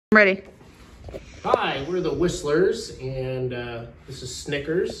Ready. Hi, we're the Whistlers, and this is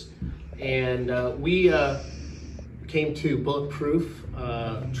Snickers, and we came to Bulletproof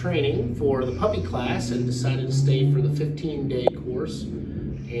Training for the puppy class and decided to stay for the 15-day course,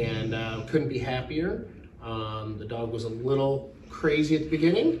 and couldn't be happier. The dog was a little crazy at the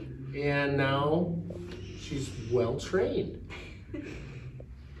beginning, and now she's well trained.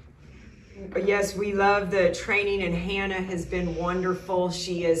 Yes, we love the training, and Hannah has been wonderful.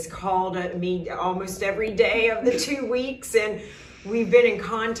 She has called me almost every day of the 2 weeks, and we've been in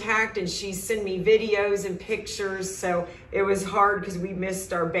contact, and she's sent me videos and pictures. So it was hard because we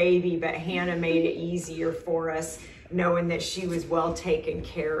missed our baby, but Hannah made it easier for us knowing that she was well taken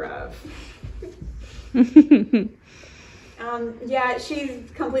care of. Yeah, she's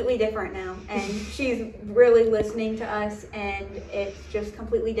completely different now, and she's really listening to us, and it's just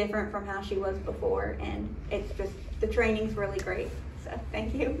completely different from how she was before, and it's just, the training's really great, so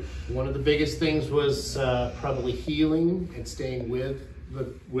thank you. One of the biggest things was probably healing and staying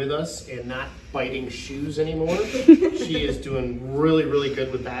with us and not biting shoes anymore. She is doing really, really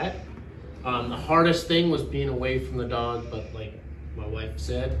good with that. The hardest thing was being away from the dog, but like my wife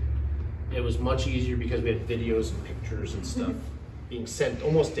said, it was much easier because we had videos and pictures and stuff being sent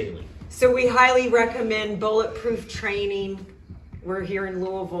almost daily. So we highly recommend Bulletproof Training. We're here in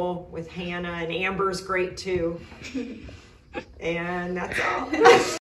Louisville with Hannah, and Amber's great too. And that's all.